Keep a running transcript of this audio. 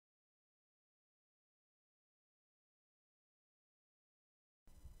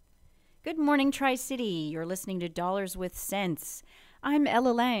Good morning, Tri-City. You're listening to Dollars with Sense. I'm Ella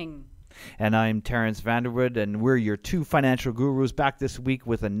Lang. And I'm Terence Vanderwood, and we're your two financial gurus back this week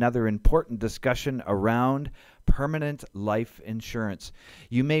with another important discussion around permanent life insurance.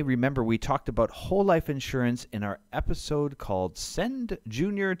 You may remember we talked about whole life insurance in our episode called Send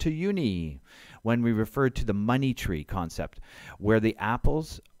Junior to Uni, when we referred to the money tree concept, where the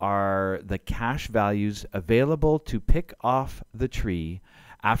apples are the cash values available to pick off the tree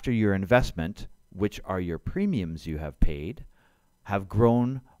after your investment, which are your premiums you have paid, have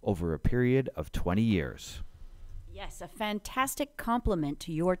grown over a period of 20 years. Yes, a fantastic complement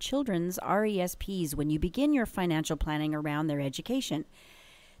to your children's RESPs when you begin your financial planning around their education.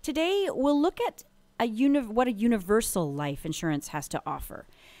 Today, we'll look at what a universal life insurance has to offer.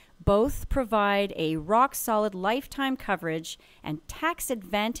 Both provide a rock-solid lifetime coverage and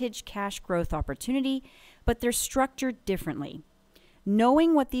tax-advantage cash growth opportunity, but they're structured differently.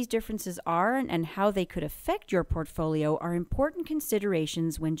 Knowing what these differences are and how they could affect your portfolio are important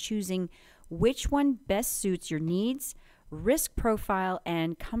considerations when choosing which one best suits your needs, risk profile,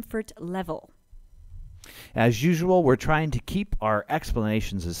 and comfort level. As usual, we're trying to keep our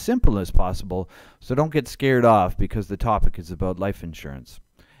explanations as simple as possible, so don't get scared off because the topic is about life insurance.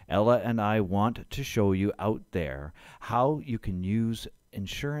 Ella and I want to show you out there how you can use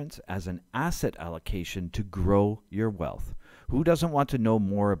insurance as an asset allocation to grow your wealth. Who doesn't want to know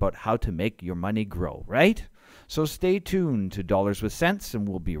more about how to make your money grow, right? So stay tuned to Dollars with Sense, and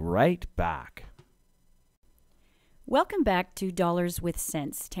we'll be right back. Welcome back to Dollars with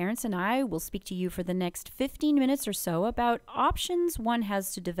Sense. Terence and I will speak to you for the next 15 minutes or so about options one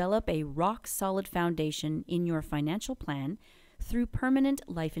has to develop a rock-solid foundation in your financial plan through permanent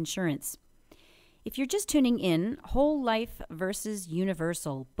life insurance. If you're just tuning in, whole life versus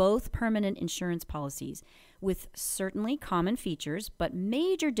universal, both permanent insurance policies with certainly common features, but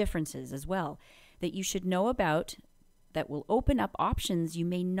major differences as well that you should know about that will open up options you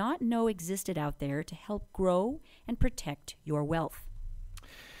may not know existed out there to help grow and protect your wealth.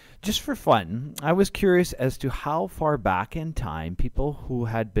 Just for fun, I was curious as to how far back in time people who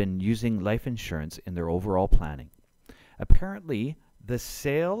had been using life insurance in their overall planning. Apparently, the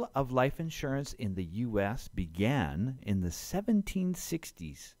sale of life insurance in the U.S. began in the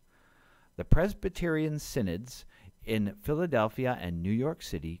 1760s. The Presbyterian synods in Philadelphia and New York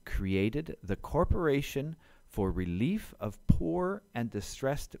City created the Corporation for Relief of Poor and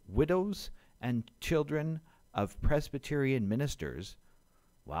Distressed Widows and Children of Presbyterian Ministers.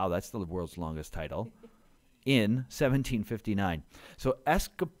 Wow, that's the world's longest title. In 1759. So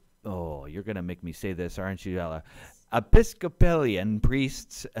you're going to make me say this, aren't you, Ella? Episcopalian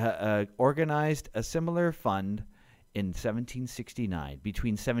priests organized a similar fund in 1769.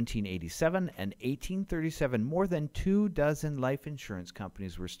 Between 1787 and 1837, more than 24 life insurance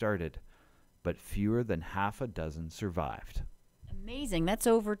companies were started, but fewer than half a dozen survived. Amazing. That's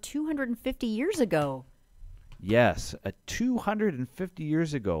over 250 years ago. Yes, 250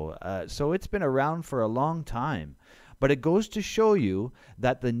 years ago. So it's been around for a long time. But it goes to show you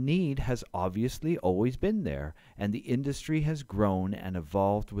that the need has obviously always been there, and the industry has grown and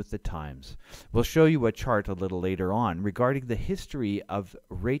evolved with the times. We'll show you a chart a little later on regarding the history of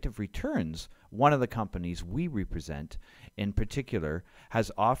rate of returns. One of the companies we represent in particular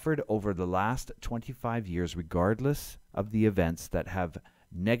has offered over the last 25 years, regardless of the events that have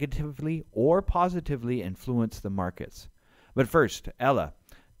negatively or positively influenced the markets. But first, Ella,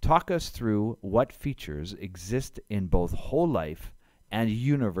 talk us through what features exist in both whole life and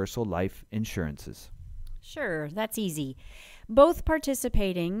universal life insurances. Sure, that's easy. Both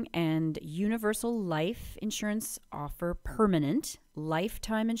participating and universal life insurance offer permanent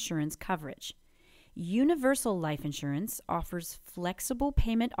lifetime insurance coverage. Universal life insurance offers flexible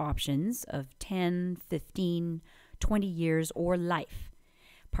payment options of 10, 15, 20 years or life.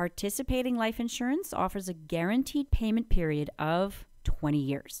 Participating life insurance offers a guaranteed payment period of 20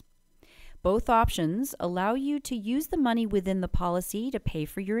 years. Both options allow you to use the money within the policy to pay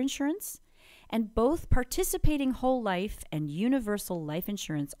for your insurance, and both participating whole life and universal life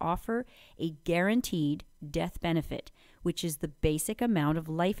insurance offer a guaranteed death benefit, which is the basic amount of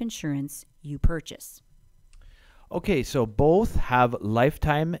life insurance you purchase. Okay, so both have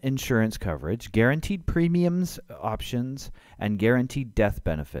lifetime insurance coverage, guaranteed premiums options, and guaranteed death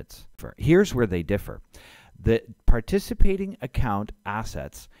benefits. Here's where they differ. The participating account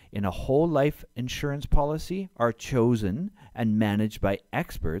assets in a whole life insurance policy are chosen and managed by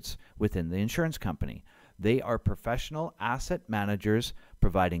experts within the insurance company. They are professional asset managers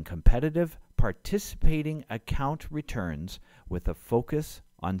providing competitive participating account returns with a focus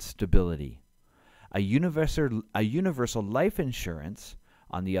on stability. A universal life insurance,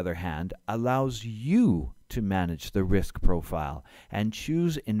 on the other hand, allows you to manage the risk profile and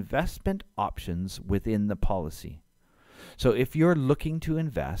choose investment options within the policy. So if you're looking to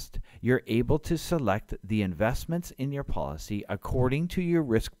invest, you're able to select the investments in your policy according to your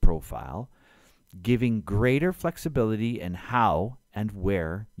risk profile, giving greater flexibility in how and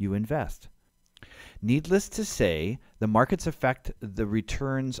where you invest. Needless to say, the markets affect the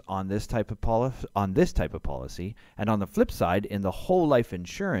returns on this type of policy, and on the flip side, in the whole life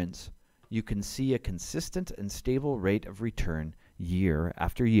insurance, you can see a consistent and stable rate of return year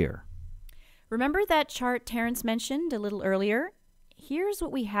after year. Remember that chart Terence mentioned a little earlier? Here's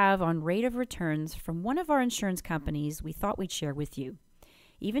what we have on rate of returns from one of our insurance companies we thought we'd share with you.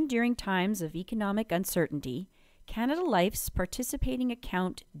 Even during times of economic uncertainty, Canada Life's participating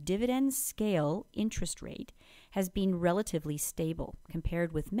account dividend scale interest rate has been relatively stable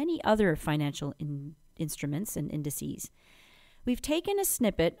compared with many other financial instruments and indices. We've taken a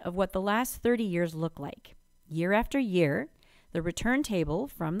snippet of what the last 30 years look like. Year after year, the return table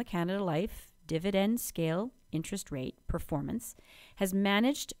from the Canada Life dividend scale interest rate performance has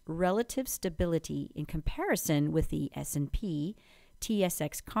managed relative stability in comparison with the S&P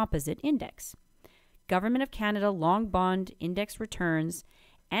TSX Composite Index, Government of Canada Long Bond Index returns,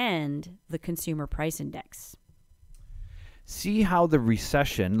 and the Consumer Price Index. See how the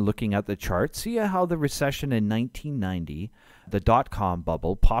recession, looking at the chart, see how the recession in 1990, the dot-com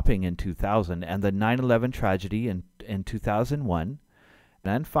bubble popping in 2000, and the 9/11 tragedy in 2001,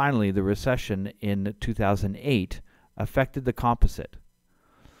 and finally the recession in 2008 affected the composite.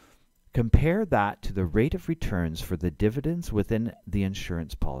 Compare that to the rate of returns for the dividends within the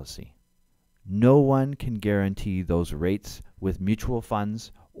insurance policy. No one can guarantee those rates with mutual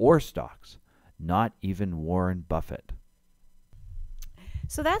funds or stocks, not even Warren Buffett.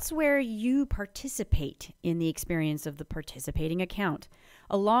 So that's where you participate in the experience of the participating account,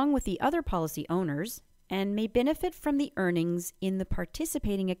 along with the other policy owners, and may benefit from the earnings in the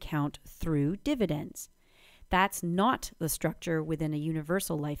participating account through dividends. That's not the structure within a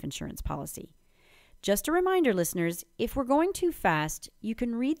universal life insurance policy. Just a reminder, listeners, if we're going too fast, you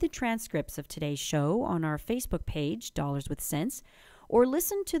can read the transcripts of today's show on our Facebook page, Dollars with Sense, or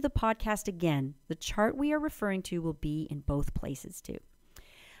listen to the podcast again. The chart we are referring to will be in both places too.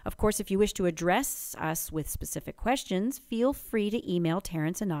 Of course, if you wish to address us with specific questions, feel free to email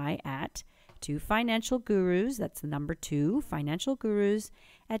Terence and I at 2financialgurus, that's the number 2,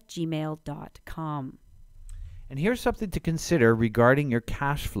 financialgurus@gmail.com. And here's something to consider regarding your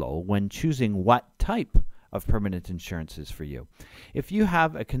cash flow when choosing what type of permanent insurance is for you. If you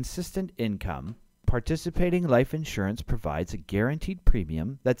have a consistent income, participating life insurance provides a guaranteed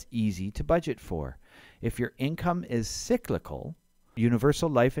premium that's easy to budget for. If your income is cyclical, universal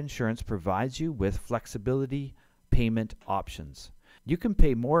life insurance provides you with flexibility payment options. You can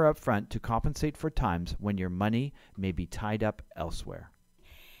pay more upfront to compensate for times when your money may be tied up elsewhere.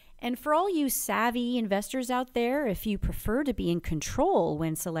 And for all you savvy investors out there, if you prefer to be in control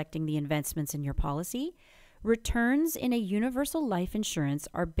when selecting the investments in your policy, returns in a universal life insurance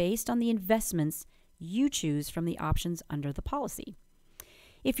are based on the investments you choose from the options under the policy.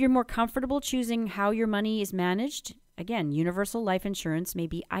 If you're more comfortable choosing how your money is managed, again, universal life insurance may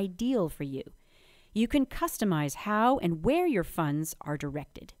be ideal for you. You can customize how and where your funds are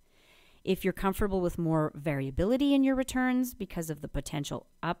directed. If you're comfortable with more variability in your returns because of the potential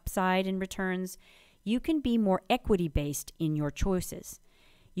upside in returns, you can be more equity-based in your choices.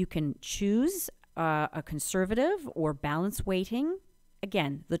 You can choose a conservative or balanced weighting.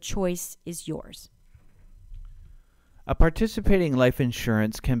 Again, the choice is yours. A participating life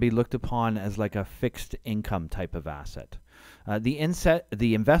insurance can be looked upon as like a fixed income type of asset. The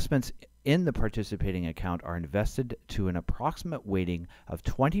investments in the participating account are invested to an approximate weighting of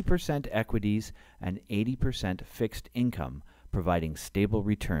 20% equities and 80% fixed income, providing stable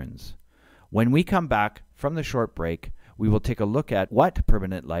returns. When we come back from the short break, we will take a look at what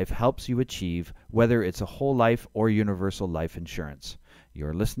Permanent Life helps you achieve, whether it's a whole life or universal life insurance.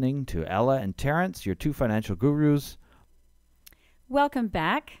 You're listening to Ella and Terence, your 2 financial gurus. Welcome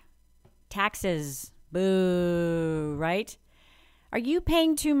back. Taxes. Boo, right? Are you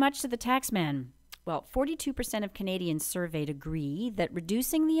paying too much to the tax man? Well, 42% of Canadians surveyed agree that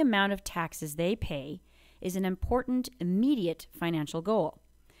reducing the amount of taxes they pay is an important, immediate financial goal.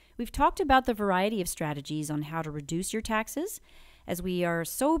 We've talked about the variety of strategies on how to reduce your taxes, as we are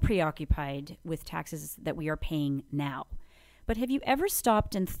so preoccupied with taxes that we are paying now. But have you ever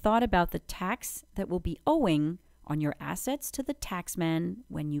stopped and thought about the tax that will be owing on your assets to the taxman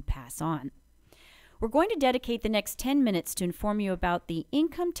when you pass on? We're going to dedicate the next 10 minutes to inform you about the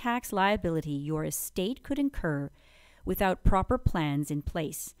income tax liability your estate could incur without proper plans in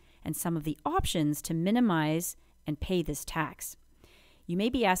place and some of the options to minimize and pay this tax. You may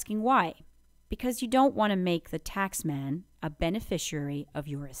be asking why. Because you don't want to make the taxman a beneficiary of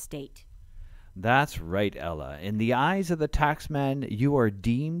your estate. That's right, Ella. In the eyes of the taxman, you are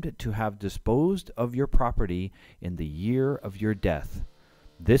deemed to have disposed of your property in the year of your death.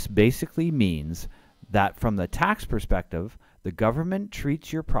 This basically means that from the tax perspective, the government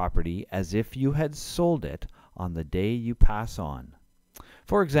treats your property as if you had sold it on the day you pass on.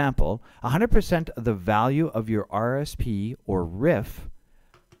 For example, 100% of the value of your RSP or RIF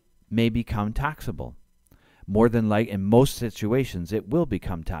may become taxable. More than likely, in most situations, it will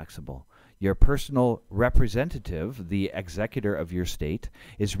become taxable. Your personal representative, the executor of your estate,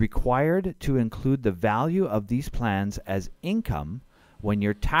 is required to include the value of these plans as income when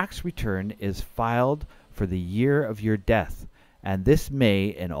your tax return is filed for the year of your death, and this may,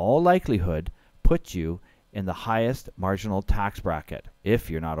 in all likelihood, put you in the highest marginal tax bracket, if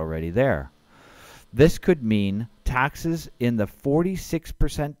you're not already there. This could mean taxes in the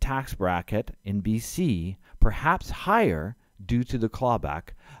 46% tax bracket in BC, perhaps higher due to the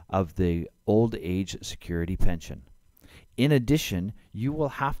clawback of the old age security pension. In addition, you will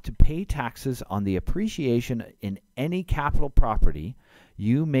have to pay taxes on the appreciation in any capital property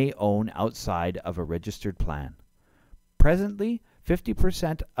you may own outside of a registered plan. Presently,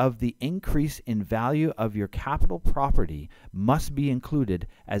 50% of the increase in value of your capital property must be included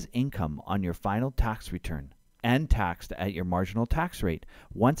as income on your final tax return and taxed at your marginal tax rate.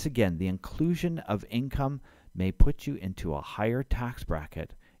 Once again, the inclusion of income may put you into a higher tax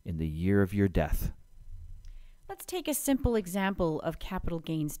bracket in the year of your death. Let's take a simple example of capital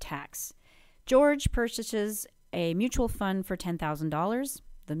gains tax. George purchases a mutual fund for $10,000.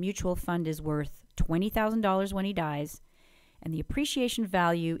 The mutual fund is worth $20,000 when he dies, and the appreciation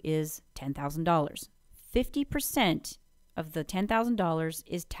value is $10,000. 50% of the $10,000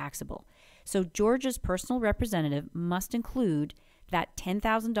 is taxable. So George's personal representative must include that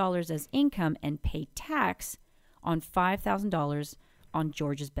 $10,000 as income and pay tax on $5,000 on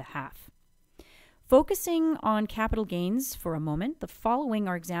George's behalf. Focusing on capital gains for a moment, the following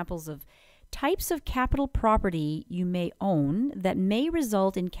are examples of types of capital property you may own that may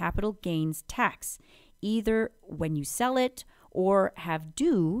result in capital gains tax, either when you sell it or have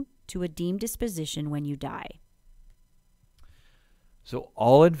due to a deemed disposition when you die. So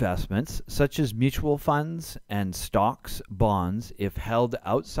all investments, such as mutual funds and stocks, bonds, if held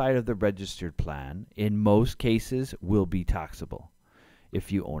outside of the registered plan, in most cases will be taxable.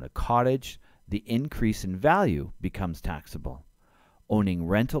 If you own a cottage, the increase in value becomes taxable. Owning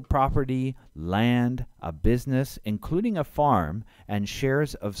rental property, land, a business, including a farm, and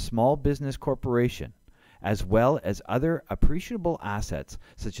shares of small business corporation, as well as other appreciable assets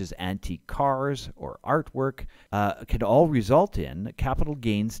such as antique cars or artwork, can all result in capital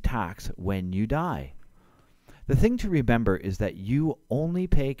gains tax when you die. The thing to remember is that you only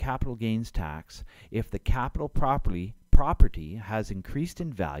pay capital gains tax if the capital property has increased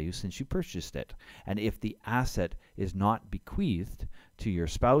in value since you purchased it, and if the asset is not bequeathed to your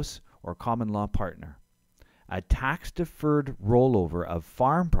spouse or common law partner. A tax-deferred rollover of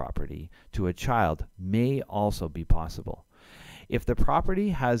farm property to a child may also be possible. If the property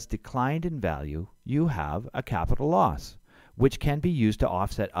has declined in value, you have a capital loss, which can be used to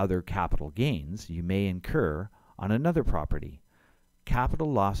offset other capital gains you may incur on another property.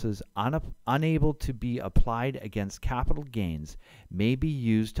 Capital losses unable to be applied against capital gains may be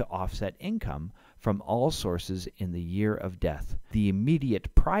used to offset income from all sources in the year of death, the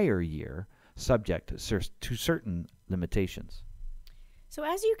immediate prior year, subject to certain limitations. So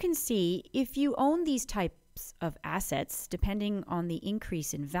as you can see, if you own these types of assets, depending on the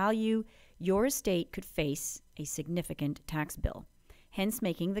increase in value, your estate could face a significant tax bill, hence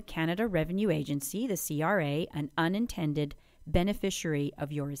making the Canada Revenue Agency, the CRA, an unintended beneficiary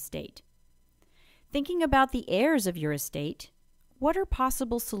of your estate. Thinking about the heirs of your estate, what are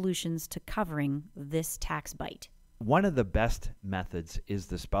possible solutions to covering this tax bite? One of the best methods is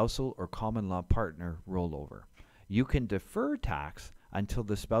the spousal or common law partner rollover. You can defer tax until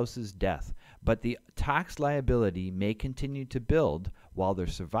the spouse's death, but the tax liability may continue to build while the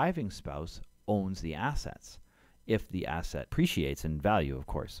surviving spouse owns the assets, if the asset appreciates in value, of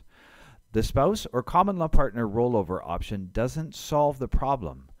course. The spouse or common law partner rollover option doesn't solve the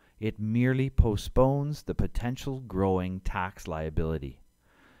problem. It merely postpones the potential growing tax liability.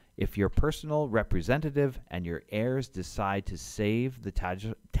 If your personal representative and your heirs decide to save the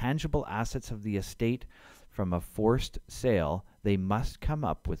tangible assets of the estate from a forced sale, they must come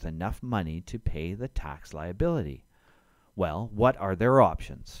up with enough money to pay the tax liability. Well, what are their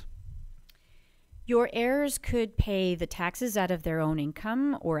options? Your heirs could pay the taxes out of their own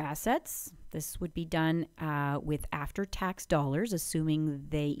income or assets. This would be done with after-tax dollars, assuming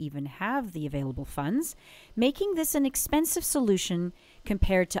they even have the available funds, making this an expensive solution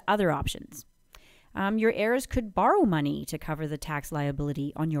compared to other options. Your heirs could borrow money to cover the tax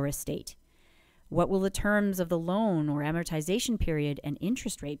liability on your estate. What will the terms of the loan or amortization period and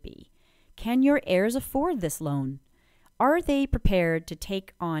interest rate be? Can your heirs afford this loan? Are they prepared to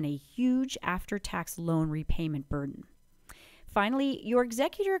take on a huge after-tax loan repayment burden? Finally, your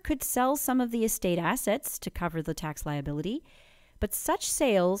executor could sell some of the estate assets to cover the tax liability, but such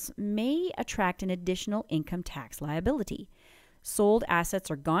sales may attract an additional income tax liability. Sold assets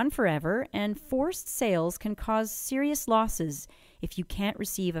are gone forever, and forced sales can cause serious losses if you can't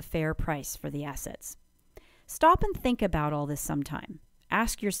receive a fair price for the assets. Stop and think about all this sometime.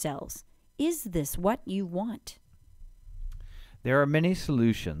 Ask yourselves, is this what you want? There are many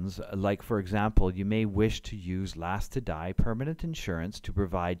solutions, like for example, you may wish to use last to die permanent insurance to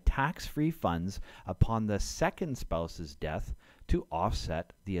provide tax-free funds upon the second spouse's death to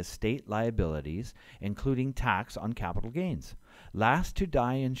offset the estate liabilities, including tax on capital gains. Last to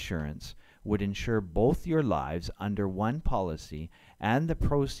die insurance would insure both your lives under one policy, and the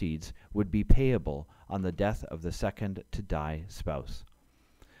proceeds would be payable on the death of the second to die spouse.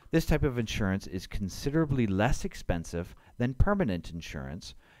 This type of insurance is considerably less expensive than permanent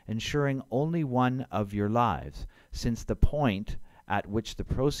insurance, insuring only one of your lives, since the point at which the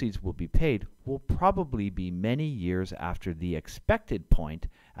proceeds will be paid will probably be many years after the expected point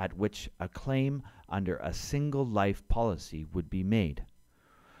at which a claim under a single life policy would be made.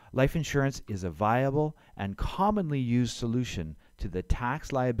 Life insurance is a viable and commonly used solution to the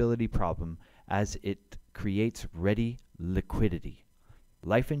tax liability problem, as it creates ready liquidity.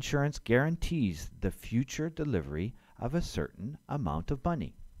 Life insurance guarantees the future delivery of a certain amount of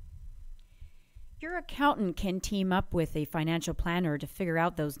money. Your accountant can team up with a financial planner to figure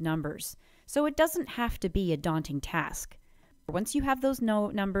out those numbers, so it doesn't have to be a daunting task. Once you have those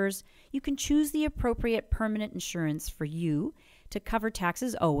numbers, you can choose the appropriate permanent insurance for you to cover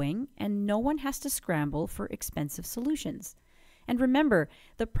taxes owing, and no one has to scramble for expensive solutions. And remember,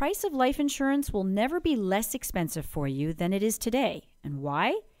 the price of life insurance will never be less expensive for you than it is today. And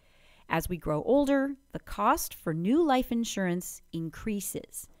why? As we grow older, the cost for new life insurance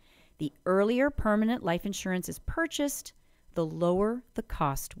increases. The earlier permanent life insurance is purchased, the lower the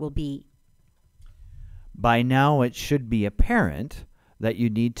cost will be. By now, it should be apparent that you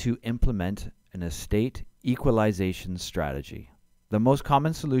need to implement an estate equalization strategy. The most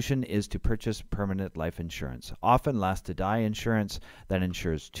common solution is to purchase permanent life insurance, often last to die insurance that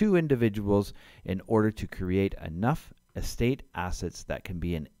insures two individuals in order to create enough estate assets that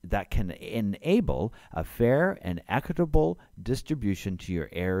can enable a fair and equitable distribution to your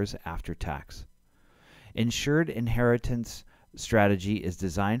heirs after tax. Insured inheritance strategy is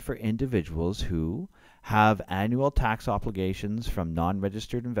designed for individuals who have annual tax obligations from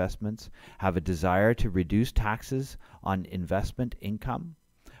non-registered investments, have a desire to reduce taxes on investment income,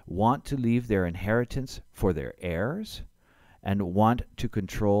 want to leave their inheritance for their heirs, and want to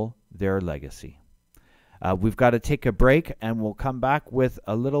control their legacy. We've got to take a break, and we'll come back with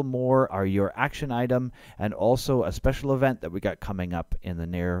a little more your action item and also a special event that we got coming up in the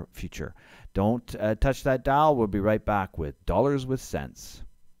near future. Don't touch that dial. We'll be right back with Dollars with Sense.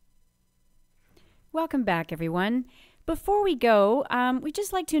 Welcome back, everyone. Before we go, we'd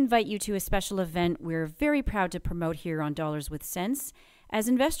just like to invite you to a special event we're very proud to promote here on Dollars with Sense, as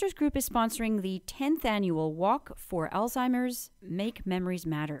Investors Group is sponsoring the 10th annual Walk for Alzheimer's Make Memories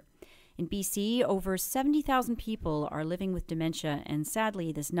Matter. In BC, over 70,000 people are living with dementia, and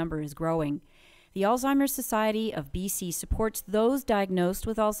sadly, this number is growing. The Alzheimer's Society of BC supports those diagnosed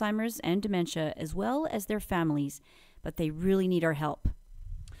with Alzheimer's and dementia, as well as their families, but they really need our help.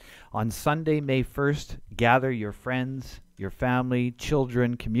 On Sunday, May 1st, gather your friends, your family,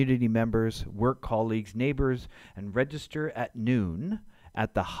 children, community members, work colleagues, neighbors, and register at noon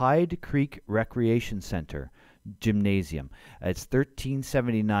at the Hyde Creek Recreation Center Gymnasium. It's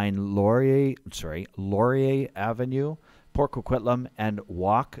 1379 Laurier Avenue, Port Coquitlam, and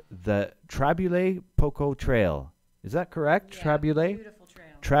walk the Traboulet Poco Trail. Is that correct? Yeah, Traboulet? beautiful trail.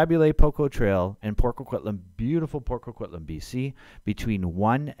 Traboulet Poco Trail in Port Coquitlam, beautiful Port Coquitlam, BC, between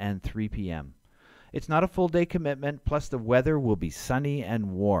 1 and 3 p.m. It's not a full day commitment, plus the weather will be sunny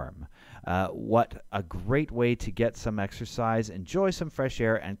and warm. What a great way to get some exercise, enjoy some fresh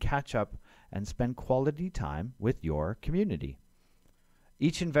air, and catch up and spend quality time with your community.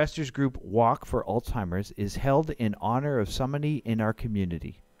 Each Investors Group Walk for Alzheimer's is held in honor of somebody in our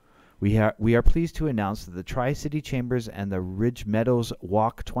community. We are pleased to announce that the Tri-City Chambers and the Ridge Meadows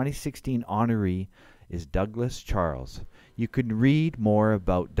Walk 2016 honoree is Douglas Charles. You can read more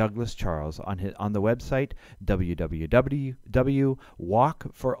about Douglas Charles on the website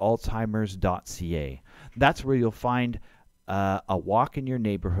www.walkforalzheimers.ca. That's where you'll find a walk in your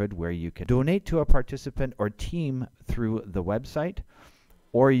neighborhood where you can donate to a participant or team through the website,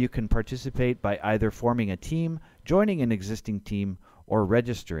 or you can participate by either forming a team, joining an existing team, or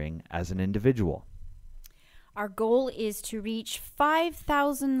registering as an individual. Our goal is to reach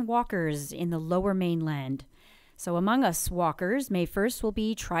 5,000 walkers in the Lower Mainland. So among us walkers, May 1st will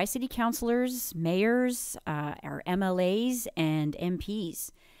be Tri-City councillors, mayors, our MLAs, and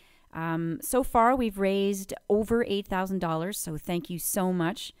MPs. So far, we've raised over $8,000, so thank you so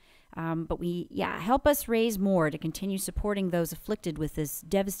much. But help us raise more to continue supporting those afflicted with this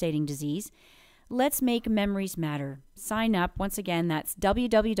devastating disease. Let's make memories matter. Sign up. Once again, that's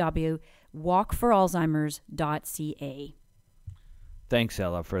www.walkforalzheimers.ca. Thanks,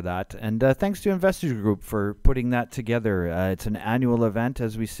 Ella, for that. And thanks to Investors Group for putting that together. It's an annual event,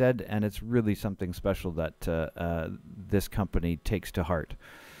 as we said, and it's really something special that this company takes to heart.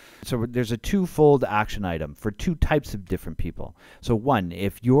 So there's a twofold action item for two types of different people. So one,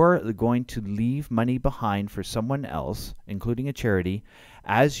 if you're going to leave money behind for someone else, including a charity,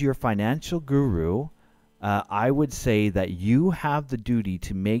 as your financial guru, I would say that you have the duty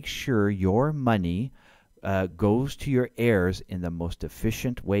to make sure your money goes to your heirs in the most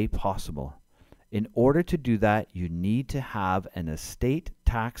efficient way possible. In order to do that, you need to have an estate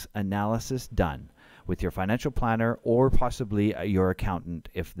tax analysis done with your financial planner or possibly your accountant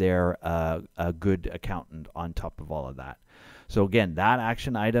if they're a good accountant on top of all of that. So again, that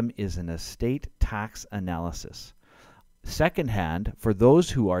action item is an estate tax analysis. Second hand, for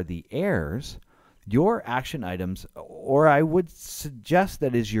those who are the heirs, your action items, or I would suggest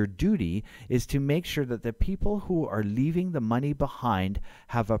that is your duty, is to make sure that the people who are leaving the money behind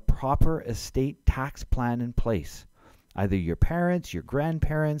have a proper estate tax plan in place. Either your parents, your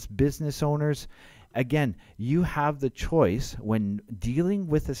grandparents, business owners. Again, you have the choice when dealing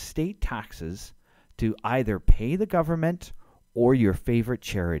with estate taxes to either pay the government or your favorite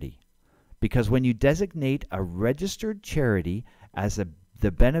charity. Because when you designate a registered charity as the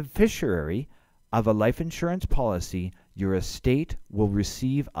beneficiary of a life insurance policy, your estate will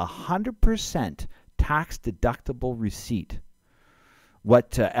receive 100% tax deductible receipt.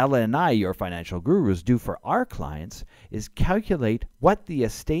 What Ella and I, your financial gurus, do for our clients is calculate what the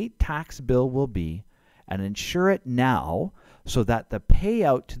estate tax bill will be and insure it now so that the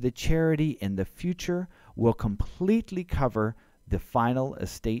payout to the charity in the future will completely cover the final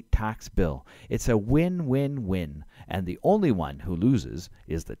estate tax bill. It's a win-win-win, and the only one who loses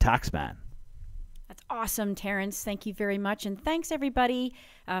is the taxman. That's awesome, Terence. Thank you very much. And thanks, everybody,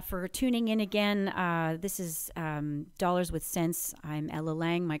 for tuning in again. This is Dollars with Sense. I'm Ella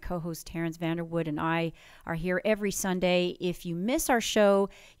Lang. My co-host Terence Vanderwood and I are here every Sunday. If you miss our show,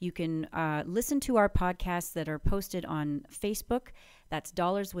 you can listen to our podcasts that are posted on Facebook. That's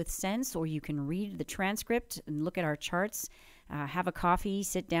Dollars with Sense, or you can read the transcript and look at our charts. Have a coffee,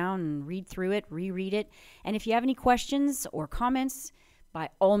 sit down and read through it, reread it. And if you have any questions or comments, by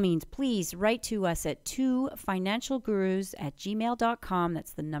all means, please write to us at 2financialgurus@gmail.com.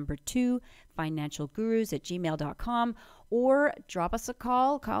 That's the number 2financialgurus@gmail.com. Or drop us a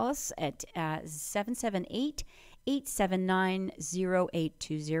call. Call us at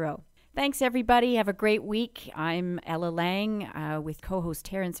 778-879-0820. Thanks, everybody. Have a great week. I'm Ella Lang with co-host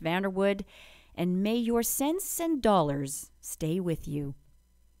Terence Vanderwood. And may your cents and dollars stay with you.